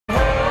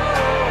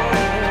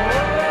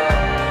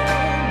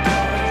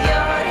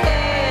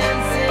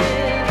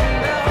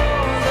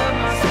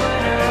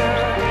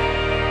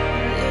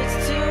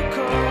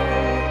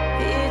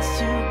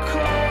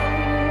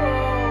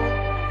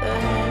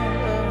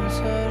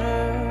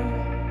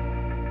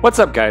What's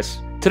up,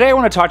 guys? Today I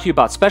want to talk to you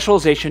about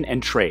specialization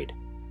and trade.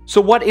 So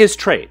what is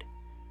trade?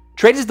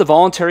 Trade is the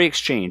voluntary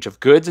exchange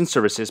of goods and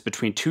services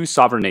between two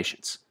sovereign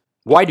nations.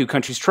 Why do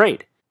countries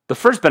trade? The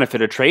first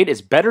benefit of trade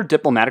is better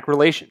diplomatic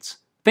relations.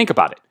 Think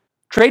about it.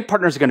 Trade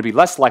partners are going to be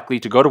less likely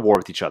to go to war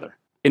with each other.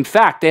 In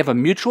fact, they have a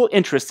mutual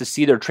interest to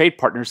see their trade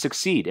partners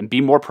succeed and be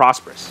more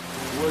prosperous.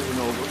 It wasn't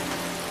over.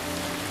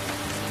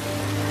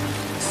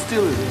 It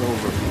still isn't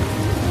over.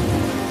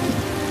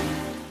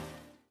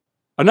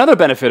 Another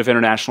benefit of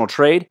international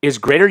trade is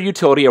greater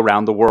utility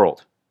around the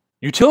world.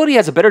 Utility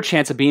has a better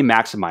chance of being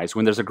maximized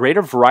when there's a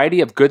greater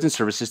variety of goods and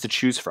services to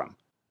choose from.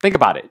 Think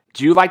about it.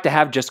 Do you like to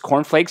have just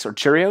cornflakes or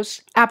Cheerios?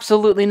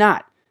 Absolutely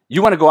not.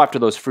 You want to go after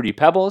those Fruity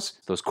Pebbles,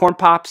 those Corn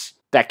Pops,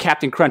 that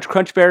Captain Crunch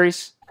Crunch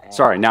Berries.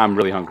 Sorry, now I'm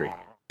really hungry.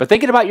 But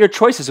thinking about your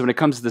choices when it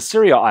comes to the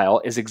cereal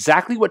aisle is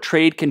exactly what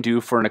trade can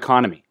do for an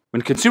economy.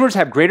 When consumers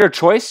have greater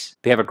choice,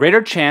 they have a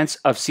greater chance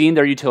of seeing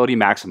their utility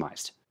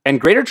maximized. And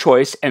greater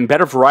choice and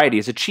better variety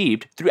is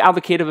achieved through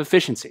allocative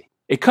efficiency.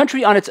 A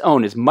country on its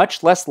own is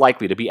much less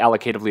likely to be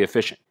allocatively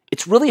efficient.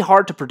 It's really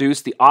hard to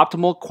produce the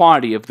optimal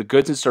quantity of the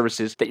goods and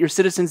services that your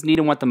citizens need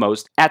and want the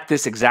most at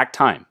this exact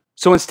time.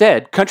 So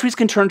instead, countries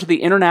can turn to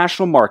the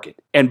international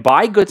market and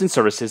buy goods and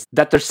services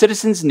that their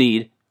citizens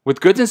need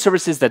with goods and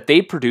services that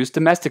they produce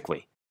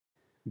domestically.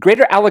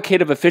 Greater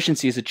allocative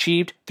efficiency is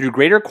achieved through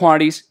greater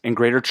quantities and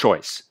greater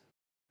choice.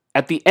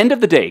 At the end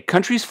of the day,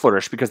 countries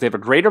flourish because they have a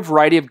greater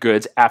variety of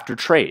goods after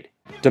trade.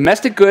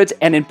 Domestic goods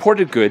and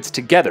imported goods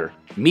together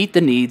meet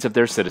the needs of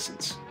their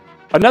citizens.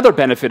 Another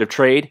benefit of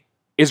trade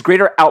is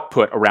greater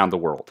output around the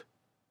world.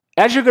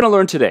 As you're going to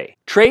learn today,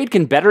 trade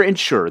can better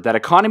ensure that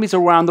economies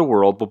around the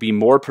world will be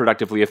more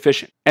productively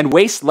efficient and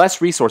waste less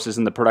resources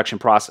in the production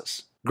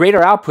process.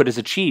 Greater output is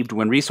achieved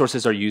when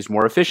resources are used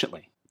more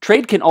efficiently.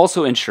 Trade can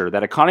also ensure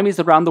that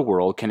economies around the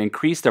world can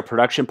increase their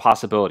production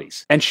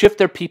possibilities and shift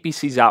their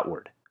PPCs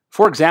outward.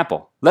 For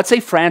example, let's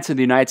say France and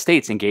the United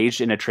States engaged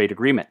in a trade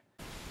agreement.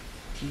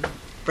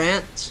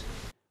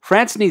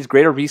 France needs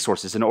greater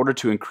resources in order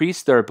to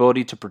increase their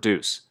ability to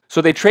produce.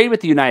 So they trade with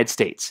the United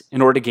States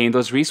in order to gain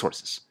those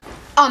resources.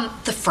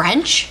 The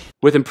French?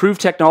 With improved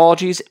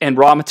technologies and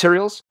raw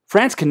materials,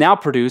 France can now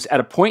produce at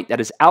a point that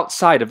is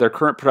outside of their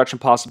current production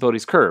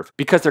possibilities curve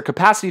because their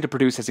capacity to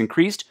produce has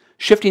increased,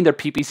 shifting their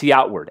PPC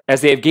outward as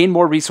they have gained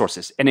more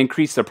resources and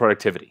increased their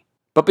productivity.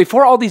 But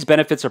before all these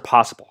benefits are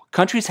possible,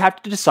 countries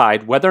have to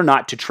decide whether or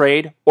not to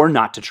trade or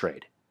not to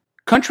trade.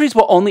 Countries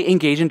will only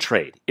engage in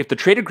trade if the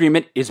trade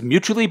agreement is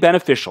mutually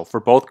beneficial for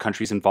both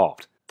countries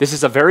involved. This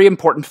is a very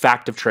important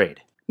fact of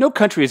trade. No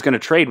country is going to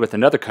trade with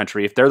another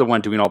country if they're the one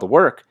doing all the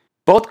work.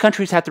 Both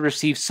countries have to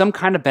receive some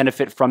kind of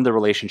benefit from the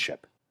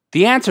relationship.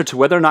 The answer to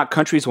whether or not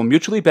countries will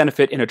mutually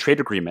benefit in a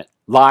trade agreement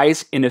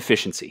lies in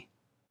efficiency.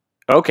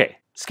 Okay,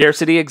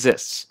 scarcity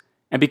exists.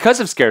 And because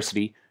of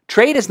scarcity,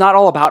 trade is not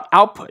all about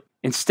output.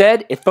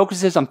 Instead, it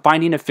focuses on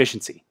finding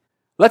efficiency.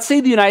 Let's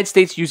say the United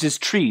States uses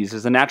trees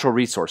as a natural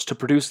resource to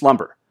produce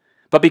lumber,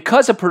 but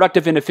because of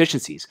productive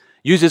inefficiencies,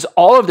 uses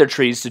all of their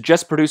trees to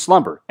just produce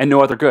lumber and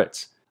no other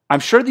goods. I'm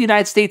sure the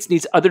United States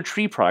needs other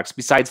tree products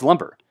besides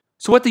lumber.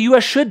 So what the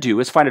US should do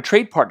is find a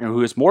trade partner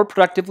who is more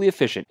productively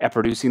efficient at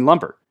producing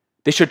lumber.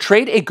 They should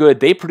trade a good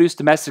they produce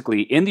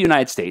domestically in the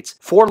United States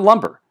for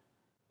lumber,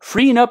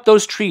 freeing up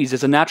those trees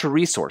as a natural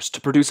resource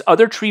to produce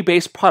other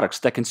tree-based products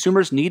that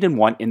consumers need and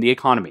want in the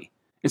economy.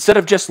 Instead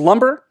of just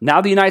lumber, now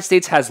the United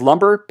States has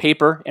lumber,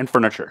 paper, and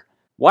furniture.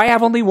 Why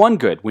have only one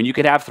good when you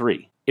could have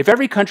three? If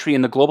every country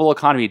in the global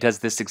economy does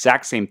this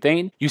exact same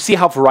thing, you see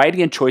how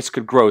variety and choice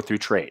could grow through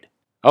trade.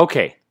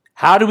 Okay,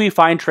 how do we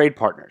find trade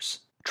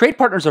partners? Trade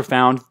partners are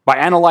found by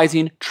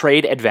analyzing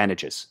trade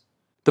advantages.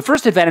 The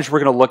first advantage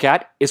we're going to look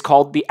at is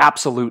called the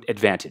absolute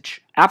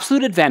advantage.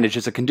 Absolute advantage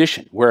is a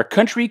condition where a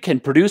country can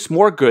produce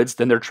more goods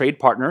than their trade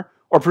partner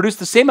or produce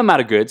the same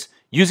amount of goods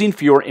using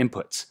fewer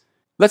inputs.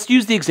 Let's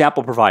use the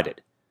example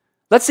provided.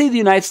 Let's say the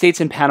United States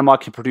and Panama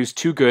can produce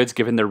two goods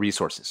given their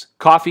resources,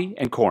 coffee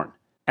and corn,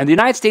 and the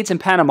United States and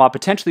Panama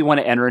potentially want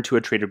to enter into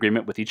a trade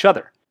agreement with each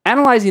other.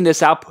 Analyzing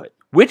this output,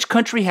 which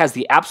country has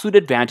the absolute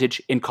advantage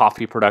in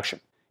coffee production?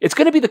 It's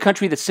going to be the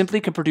country that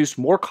simply can produce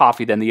more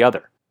coffee than the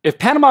other. If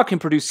Panama can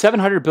produce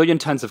 700 billion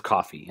tons of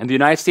coffee and the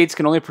United States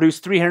can only produce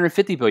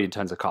 350 billion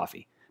tons of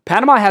coffee,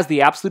 Panama has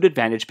the absolute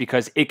advantage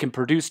because it can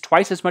produce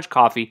twice as much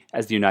coffee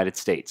as the United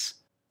States.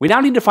 We now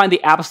need to find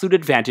the absolute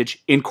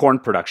advantage in corn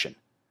production.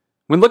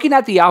 When looking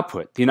at the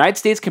output, the United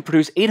States can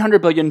produce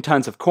 800 billion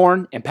tons of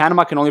corn, and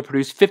Panama can only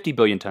produce 50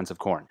 billion tons of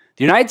corn.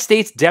 The United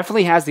States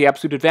definitely has the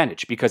absolute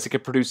advantage because it can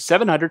produce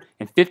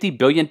 750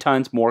 billion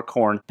tons more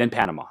corn than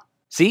Panama.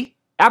 See?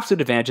 Absolute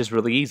advantage is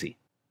really easy.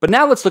 But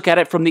now let's look at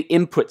it from the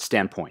input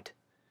standpoint.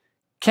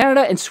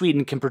 Canada and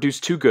Sweden can produce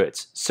two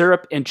goods,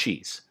 syrup and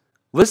cheese.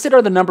 Listed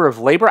are the number of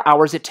labor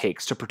hours it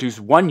takes to produce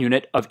one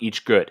unit of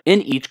each good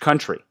in each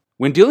country.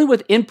 When dealing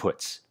with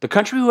inputs, the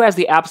country who has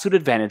the absolute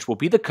advantage will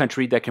be the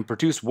country that can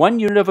produce one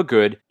unit of a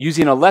good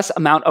using a less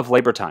amount of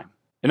labor time.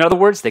 In other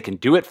words, they can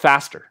do it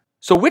faster.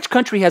 So which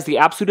country has the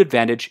absolute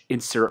advantage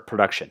in syrup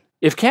production?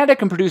 If Canada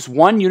can produce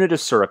one unit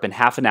of syrup in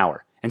half an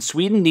hour, and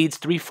Sweden needs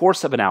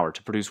 3/4 of an hour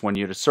to produce 1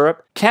 unit of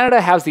syrup,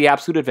 Canada has the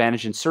absolute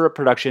advantage in syrup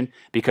production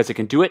because it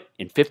can do it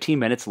in 15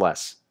 minutes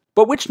less.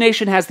 But which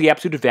nation has the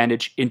absolute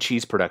advantage in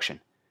cheese production?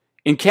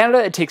 In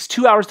Canada, it takes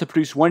 2 hours to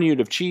produce 1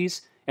 unit of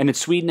cheese, and in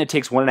Sweden, it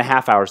takes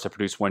 1.5 hours to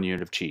produce 1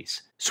 unit of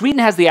cheese. Sweden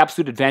has the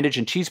absolute advantage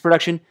in cheese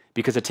production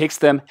because it takes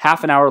them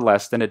half an hour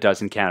less than it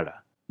does in Canada.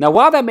 Now,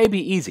 while that may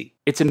be easy,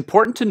 it's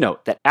important to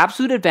note that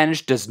absolute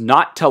advantage does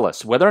not tell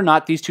us whether or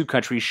not these two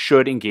countries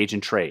should engage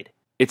in trade.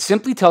 It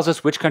simply tells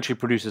us which country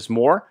produces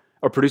more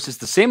or produces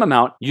the same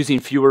amount using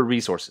fewer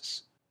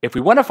resources. If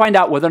we want to find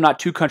out whether or not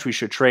two countries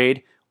should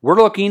trade, we're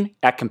looking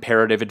at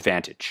comparative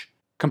advantage.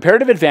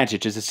 Comparative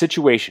advantage is a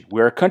situation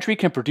where a country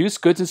can produce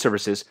goods and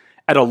services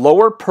at a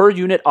lower per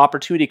unit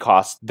opportunity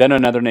cost than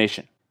another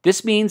nation.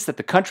 This means that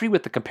the country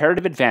with the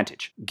comparative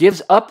advantage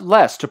gives up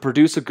less to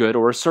produce a good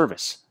or a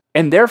service,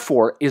 and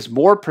therefore is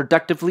more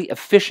productively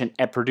efficient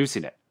at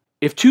producing it.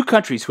 If two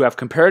countries who have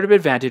comparative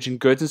advantage in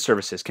goods and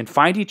services can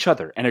find each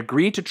other and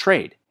agree to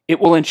trade, it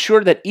will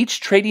ensure that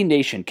each trading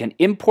nation can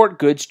import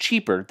goods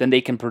cheaper than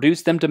they can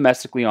produce them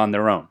domestically on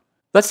their own.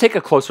 Let's take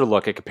a closer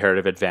look at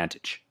comparative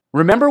advantage.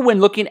 Remember,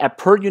 when looking at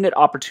per unit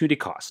opportunity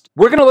cost,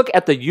 we're going to look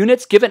at the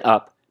units given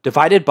up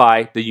divided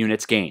by the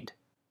units gained.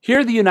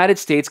 Here, the United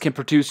States can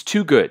produce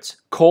two goods,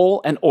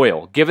 coal and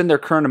oil, given their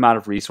current amount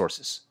of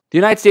resources. The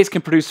United States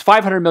can produce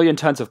 500 million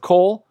tons of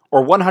coal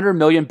or 100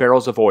 million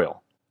barrels of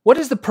oil. What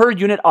is the per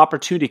unit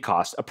opportunity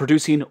cost of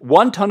producing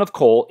 1 ton of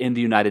coal in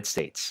the United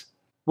States?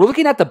 We're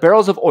looking at the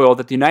barrels of oil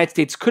that the United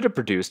States could have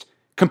produced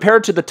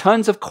compared to the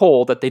tons of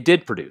coal that they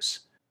did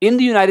produce. In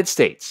the United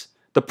States,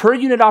 the per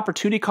unit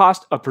opportunity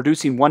cost of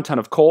producing 1 ton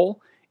of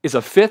coal is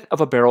 1/5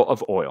 of a barrel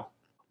of oil.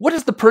 What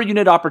is the per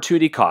unit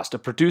opportunity cost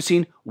of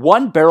producing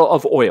 1 barrel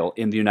of oil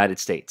in the United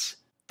States?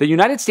 The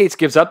United States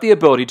gives up the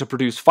ability to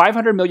produce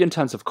 500 million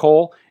tons of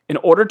coal in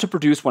order to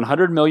produce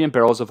 100 million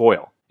barrels of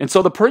oil. And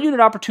so the per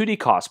unit opportunity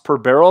cost per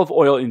barrel of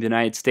oil in the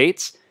United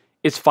States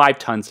is 5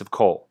 tons of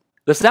coal.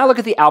 Let's now look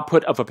at the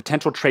output of a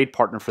potential trade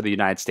partner for the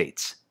United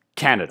States,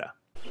 Canada.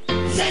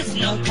 There's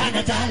no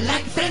Canada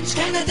like French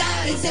Canada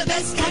is the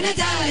best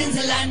Canada in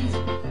the land.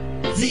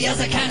 The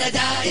other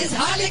Canada is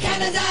hardly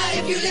Canada.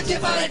 If you lived here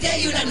for a day,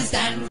 you'd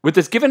understand. With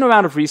this given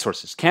amount of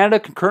resources, Canada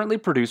can currently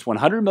produce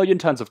 100 million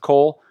tons of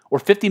coal or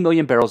 50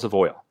 million barrels of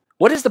oil.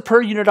 What is the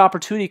per unit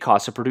opportunity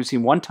cost of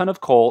producing 1 ton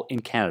of coal in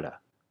Canada?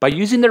 By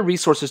using their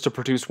resources to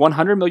produce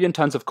 100 million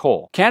tons of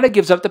coal, Canada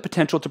gives up the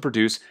potential to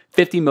produce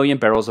 50 million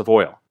barrels of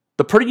oil.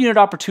 The per unit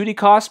opportunity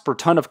cost per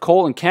ton of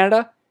coal in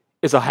Canada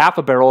is 1/2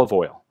 a barrel of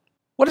oil.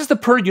 What is the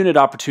per unit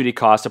opportunity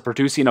cost of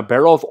producing a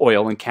barrel of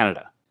oil in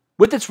Canada?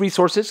 With its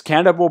resources,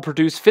 Canada will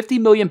produce 50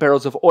 million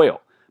barrels of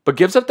oil, but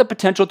gives up the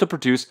potential to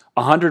produce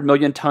 100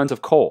 million tons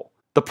of coal.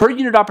 The per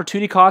unit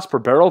opportunity cost per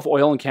barrel of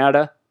oil in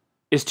Canada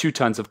is 2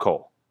 tons of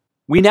coal.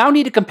 We now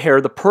need to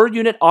compare the per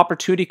unit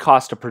opportunity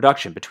cost of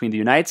production between the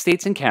United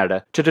States and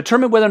Canada to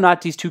determine whether or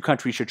not these two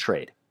countries should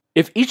trade.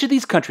 If each of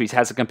these countries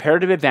has a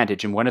comparative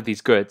advantage in one of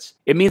these goods,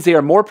 it means they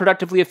are more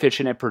productively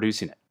efficient at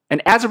producing it.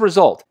 And as a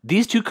result,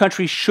 these two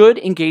countries should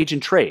engage in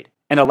trade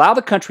and allow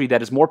the country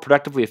that is more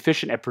productively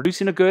efficient at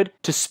producing a good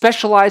to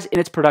specialize in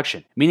its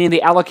production, meaning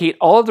they allocate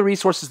all of the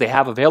resources they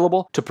have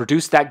available to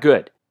produce that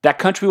good. That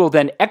country will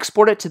then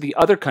export it to the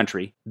other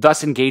country,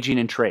 thus engaging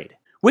in trade.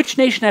 Which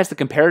nation has the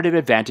comparative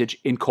advantage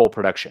in coal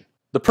production?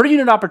 The per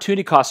unit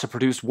opportunity cost to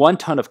produce 1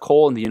 ton of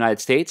coal in the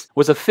United States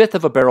was 1/5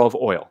 of a barrel of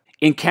oil.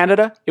 In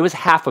Canada, it was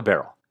 1/2 a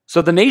barrel.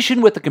 So the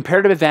nation with the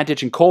comparative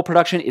advantage in coal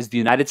production is the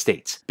United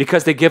States,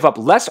 because they give up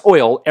less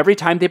oil every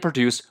time they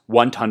produce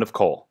 1 ton of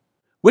coal.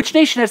 Which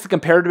nation has the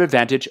comparative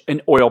advantage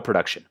in oil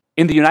production?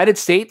 In the United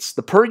States,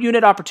 the per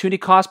unit opportunity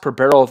cost per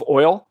barrel of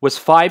oil was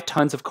 5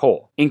 tons of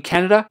coal. In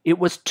Canada, it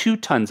was 2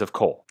 tons of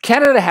coal.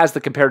 Canada has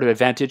the comparative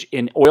advantage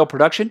in oil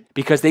production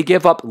because they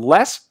give up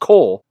less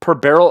coal per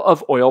barrel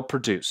of oil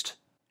produced.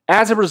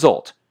 As a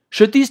result,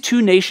 should these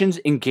two nations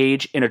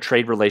engage in a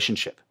trade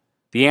relationship?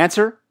 The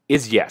answer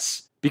is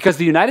yes, because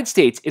the United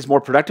States is more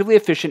productively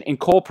efficient in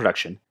coal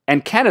production,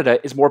 and Canada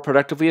is more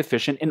productively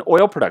efficient in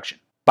oil production.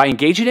 By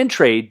engaging in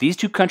trade, these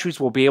two countries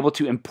will be able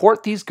to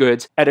import these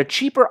goods at a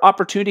cheaper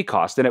opportunity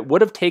cost than it would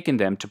have taken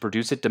them to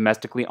produce it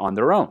domestically on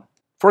their own.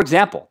 For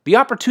example, the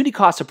opportunity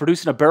cost of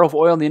producing a barrel of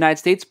oil in the United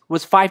States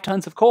was 5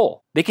 tons of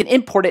coal. They can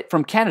import it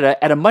from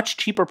Canada at a much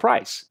cheaper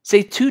price,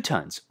 say 2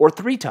 tons or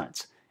 3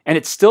 tons, and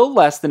it's still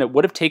less than it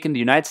would have taken the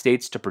United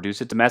States to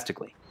produce it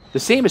domestically. The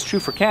same is true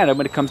for Canada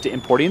when it comes to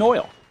importing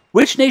oil.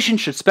 Which nation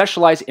should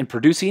specialize in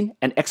producing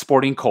and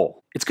exporting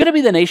coal? It's going to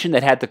be the nation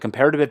that had the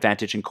comparative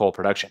advantage in coal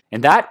production,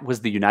 and that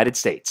was the United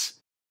States.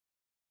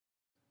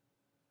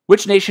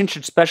 Which nation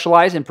should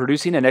specialize in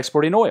producing and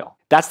exporting oil?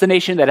 That's the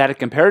nation that had a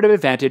comparative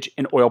advantage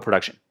in oil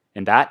production,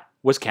 and that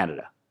was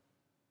Canada.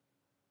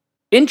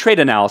 In trade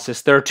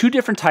analysis, there are 2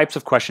 different types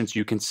of questions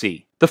you can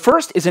see. The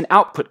first is an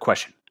output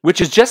question, which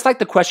is just like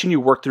the question you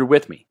worked through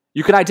with me.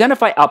 You can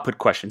identify output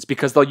questions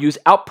because they'll use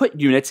output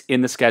units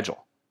in the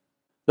schedule.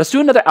 Let's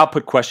do another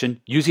output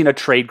question using a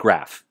trade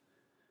graph.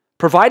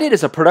 Provided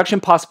is a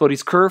production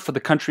possibilities curve for the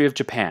country of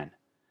Japan.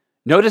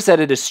 Notice that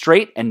it is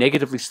straight and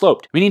negatively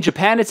sloped, meaning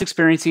Japan is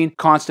experiencing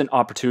constant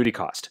opportunity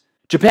cost.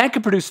 Japan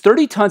can produce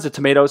 30 tons of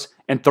tomatoes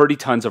and 30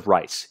 tons of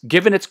rice,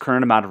 given its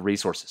current amount of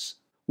resources.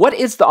 What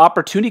is the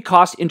opportunity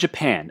cost in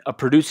Japan of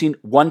producing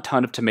 1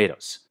 ton of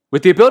tomatoes?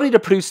 With the ability to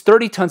produce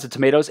 30 tons of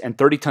tomatoes and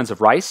 30 tons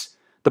of rice,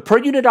 the per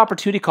unit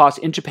opportunity cost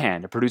in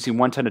Japan of producing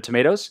 1 ton of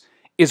tomatoes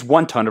is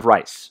 1 ton of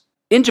rice.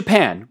 In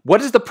Japan,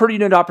 what is the per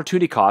unit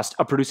opportunity cost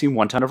of producing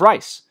 1 ton of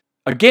rice?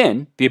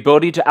 Again, the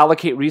ability to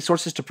allocate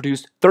resources to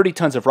produce 30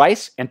 tons of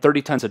rice and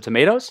 30 tons of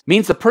tomatoes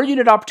means the per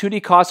unit opportunity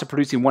cost of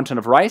producing 1 ton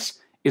of rice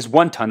is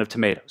 1 ton of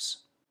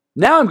tomatoes.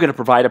 Now I'm going to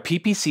provide a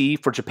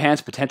PPC for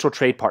Japan's potential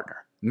trade partner,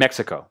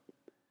 Mexico.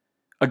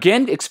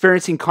 Again,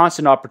 experiencing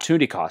constant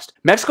opportunity cost,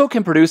 Mexico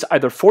can produce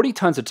either 40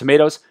 tons of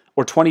tomatoes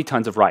or 20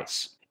 tons of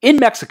rice. In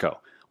Mexico,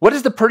 what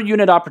is the per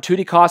unit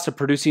opportunity cost of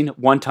producing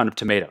 1 ton of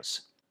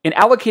tomatoes? In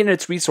allocating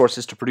its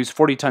resources to produce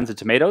 40 tons of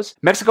tomatoes,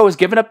 Mexico has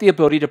given up the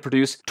ability to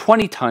produce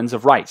 20 tons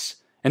of rice.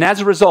 And as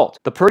a result,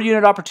 the per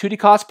unit opportunity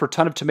cost per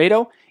ton of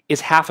tomato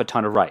is half a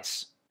ton of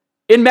rice.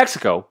 In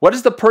Mexico, what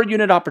is the per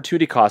unit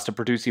opportunity cost of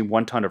producing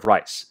 1 ton of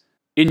rice?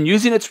 In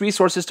using its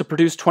resources to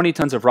produce 20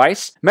 tons of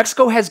rice,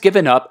 Mexico has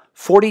given up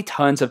 40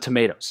 tons of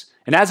tomatoes.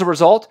 And as a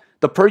result,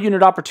 the per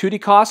unit opportunity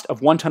cost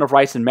of 1 ton of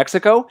rice in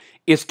Mexico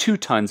is 2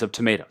 tons of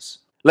tomatoes.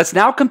 Let's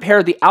now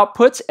compare the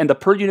outputs and the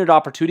per unit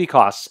opportunity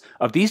costs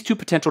of these two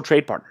potential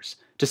trade partners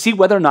to see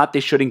whether or not they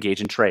should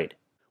engage in trade.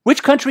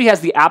 Which country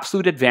has the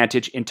absolute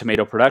advantage in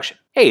tomato production?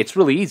 Hey, it's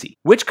really easy.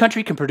 Which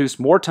country can produce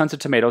more tons of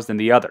tomatoes than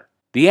the other?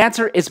 The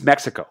answer is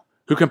Mexico,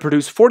 who can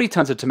produce 40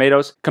 tons of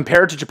tomatoes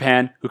compared to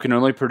Japan, who can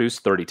only produce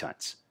 30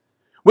 tons.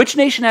 Which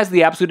nation has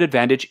the absolute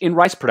advantage in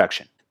rice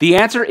production? The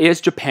answer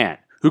is Japan,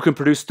 who can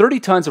produce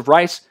 30 tons of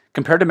rice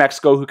compared to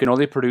Mexico, who can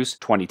only produce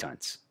 20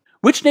 tons.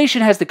 Which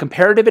nation has the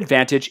comparative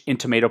advantage in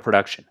tomato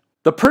production?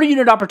 The per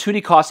unit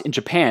opportunity cost in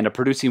Japan of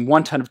producing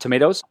 1 ton of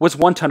tomatoes was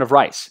 1 ton of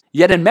rice.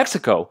 Yet in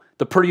Mexico,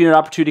 the per unit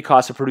opportunity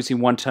cost of producing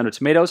 1 ton of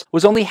tomatoes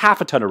was only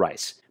half a ton of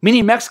rice,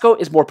 meaning Mexico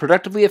is more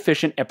productively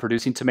efficient at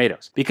producing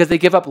tomatoes because they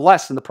give up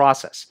less in the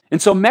process. And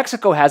so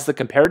Mexico has the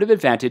comparative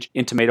advantage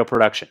in tomato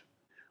production.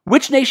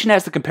 Which nation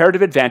has the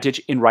comparative advantage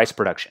in rice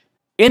production?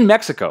 In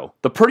Mexico,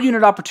 the per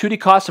unit opportunity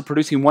cost of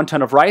producing 1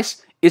 ton of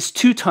rice is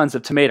 2 tons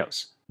of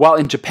tomatoes. While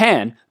in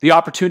Japan, the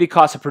opportunity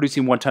cost of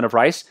producing 1 ton of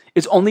rice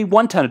is only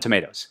 1 ton of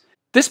tomatoes.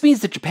 This means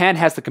that Japan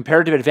has the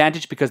comparative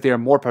advantage because they are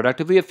more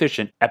productively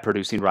efficient at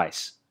producing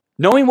rice.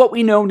 Knowing what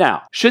we know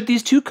now, should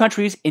these two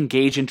countries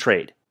engage in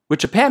trade? With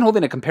Japan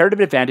holding a comparative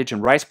advantage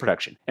in rice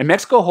production and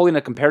Mexico holding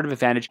a comparative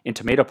advantage in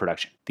tomato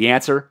production, the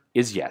answer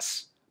is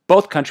yes.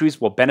 Both countries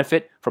will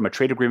benefit from a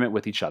trade agreement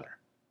with each other.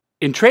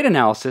 In trade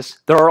analysis,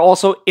 there are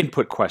also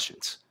input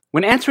questions.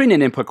 When answering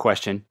an input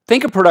question,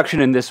 think of production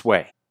in this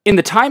way. In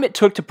the time it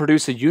took to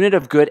produce a unit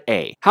of good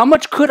A, how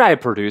much could I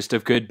have produced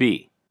of good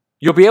B?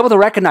 You'll be able to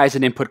recognize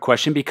an input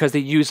question because they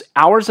use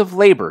hours of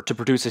labor to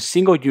produce a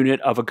single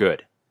unit of a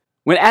good.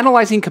 When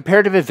analyzing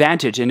comparative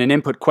advantage in an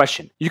input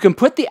question, you can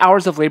put the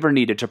hours of labor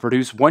needed to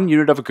produce 1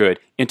 unit of a good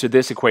into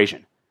this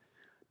equation.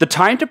 The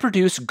time to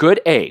produce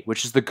good A,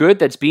 which is the good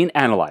that's being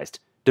analyzed,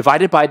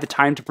 divided by the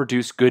time to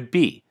produce good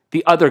B,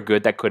 the other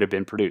good that could have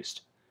been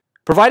produced.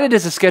 Provided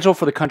is a schedule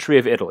for the country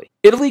of Italy.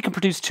 Italy can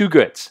produce 2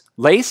 goods,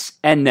 lace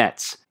and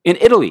nets. In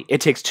Italy,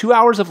 it takes 2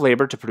 hours of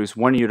labor to produce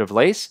 1 unit of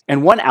lace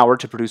and 1 hour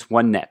to produce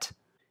 1 net.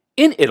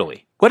 In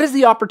Italy, what is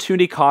the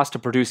opportunity cost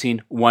of producing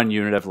 1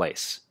 unit of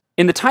lace?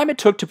 In the time it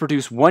took to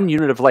produce 1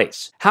 unit of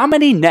lace, how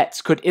many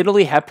nets could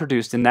Italy have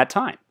produced in that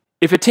time?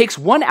 If it takes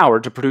 1 hour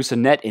to produce a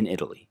net in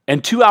Italy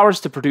and 2 hours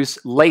to produce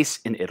lace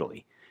in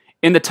Italy,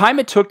 in the time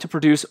it took to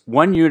produce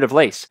 1 unit of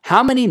lace,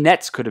 how many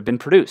nets could have been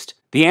produced?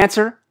 The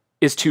answer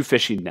is 2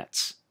 fishing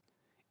nets.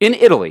 In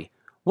Italy,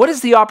 what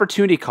is the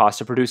opportunity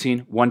cost of producing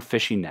 1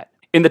 fishing net?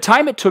 In the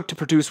time it took to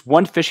produce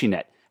 1 fishing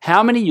net,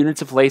 how many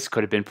units of lace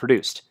could have been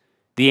produced?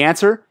 The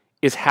answer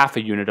is half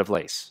a unit of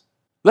lace.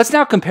 Let's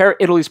now compare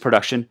Italy's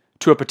production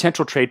to a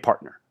potential trade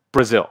partner,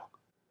 Brazil.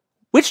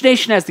 Which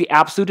nation has the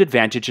absolute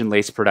advantage in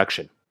lace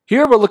production?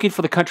 Here we're looking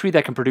for the country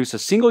that can produce a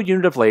single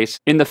unit of lace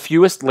in the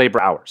fewest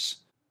labor hours.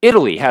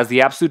 Italy has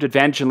the absolute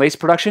advantage in lace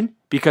production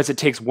because it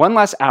takes 1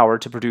 less hour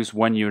to produce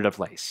 1 unit of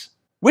lace.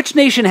 Which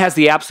nation has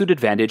the absolute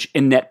advantage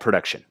in net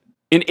production?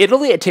 In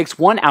Italy, it takes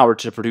 1 hour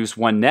to produce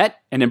 1 net,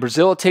 and in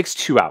Brazil, it takes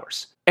 2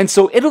 hours. And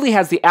so Italy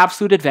has the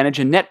absolute advantage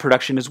in net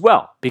production as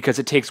well, because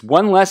it takes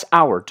 1 less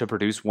hour to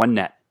produce 1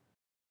 net.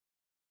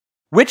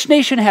 Which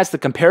nation has the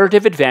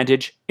comparative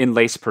advantage in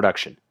lace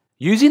production?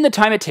 Using the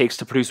time it takes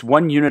to produce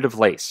 1 unit of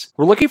lace,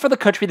 we're looking for the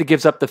country that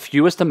gives up the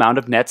fewest amount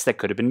of nets that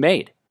could have been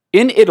made.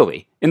 In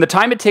Italy, in the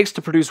time it takes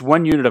to produce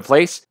 1 unit of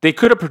lace, they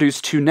could have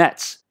produced 2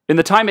 nets. In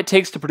the time it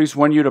takes to produce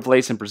 1 unit of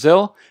lace in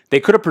Brazil, they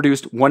could have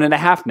produced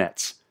 1.5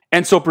 nets.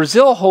 And so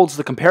Brazil holds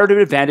the comparative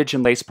advantage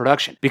in lace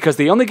production because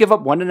they only give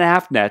up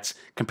 1.5 nets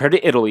compared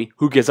to Italy,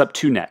 who gives up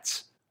 2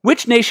 nets.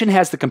 Which nation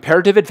has the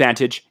comparative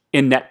advantage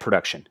in net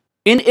production?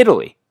 In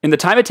Italy, in the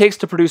time it takes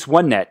to produce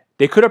 1 net,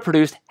 they could have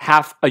produced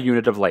half a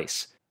unit of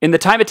lace. In the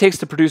time it takes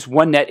to produce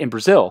 1 net in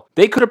Brazil,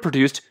 they could have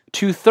produced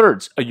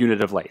 2/3 a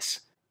unit of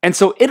lace. And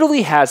so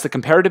Italy has the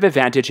comparative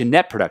advantage in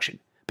net production,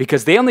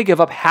 because they only give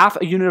up half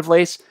a unit of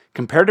lace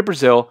compared to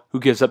Brazil, who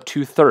gives up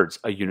 2/3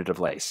 a unit of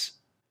lace.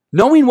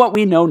 Knowing what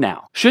we know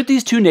now, should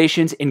these two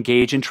nations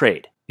engage in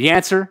trade? The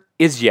answer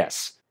is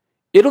yes.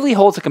 Italy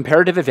holds a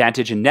comparative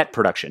advantage in net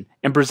production,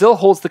 and Brazil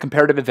holds the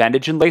comparative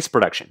advantage in lace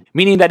production,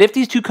 meaning that if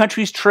these two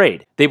countries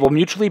trade, they will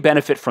mutually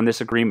benefit from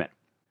this agreement.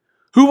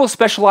 Who will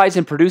specialize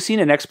in producing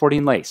and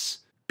exporting lace?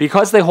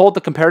 Because they hold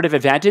the comparative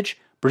advantage,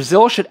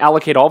 Brazil should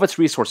allocate all of its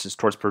resources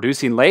towards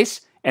producing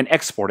lace and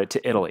export it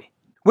to Italy.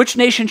 Which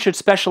nation should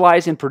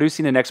specialize in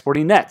producing and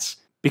exporting nets?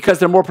 Because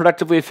they're more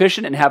productively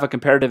efficient and have a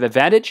comparative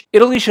advantage,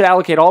 Italy should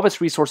allocate all of its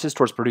resources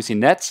towards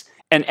producing nets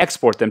and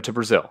export them to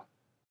Brazil.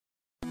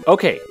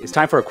 Okay, it's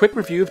time for a quick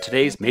review of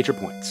today's major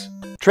points.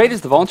 Trade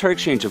is the voluntary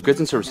exchange of goods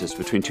and services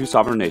between two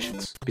sovereign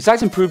nations.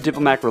 Besides improved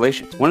diplomatic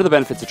relations, one of the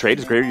benefits of trade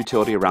is greater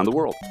utility around the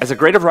world, as a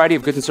greater variety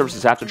of goods and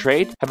services after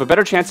trade have a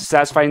better chance of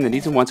satisfying the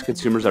needs and wants of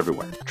consumers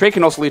everywhere. Trade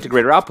can also lead to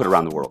greater output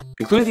around the world,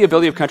 including the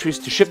ability of countries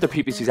to shift their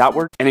PPCs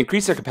outward and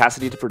increase their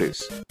capacity to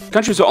produce.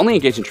 Countries will only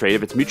engage in trade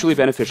if it's mutually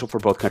beneficial for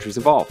both countries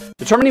involved.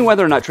 Determining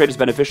whether or not trade is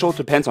beneficial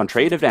depends on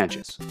trade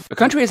advantages. A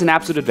country has an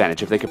absolute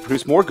advantage if they can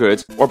produce more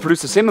goods or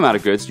produce the same amount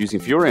of goods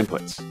using fewer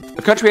inputs.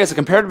 A country has a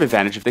comparative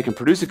advantage if they can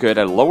produce a good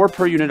at a lower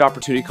per unit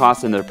opportunity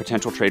cost than their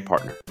potential trade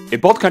partner.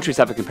 If both countries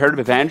have a comparative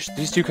advantage,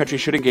 these two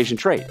countries should engage in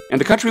trade, and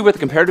the country with a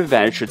comparative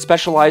advantage should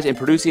specialize in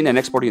producing and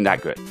exporting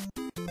that good.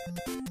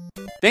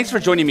 Thanks for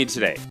joining me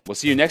today. We'll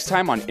see you next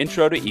time on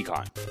Intro to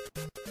Econ.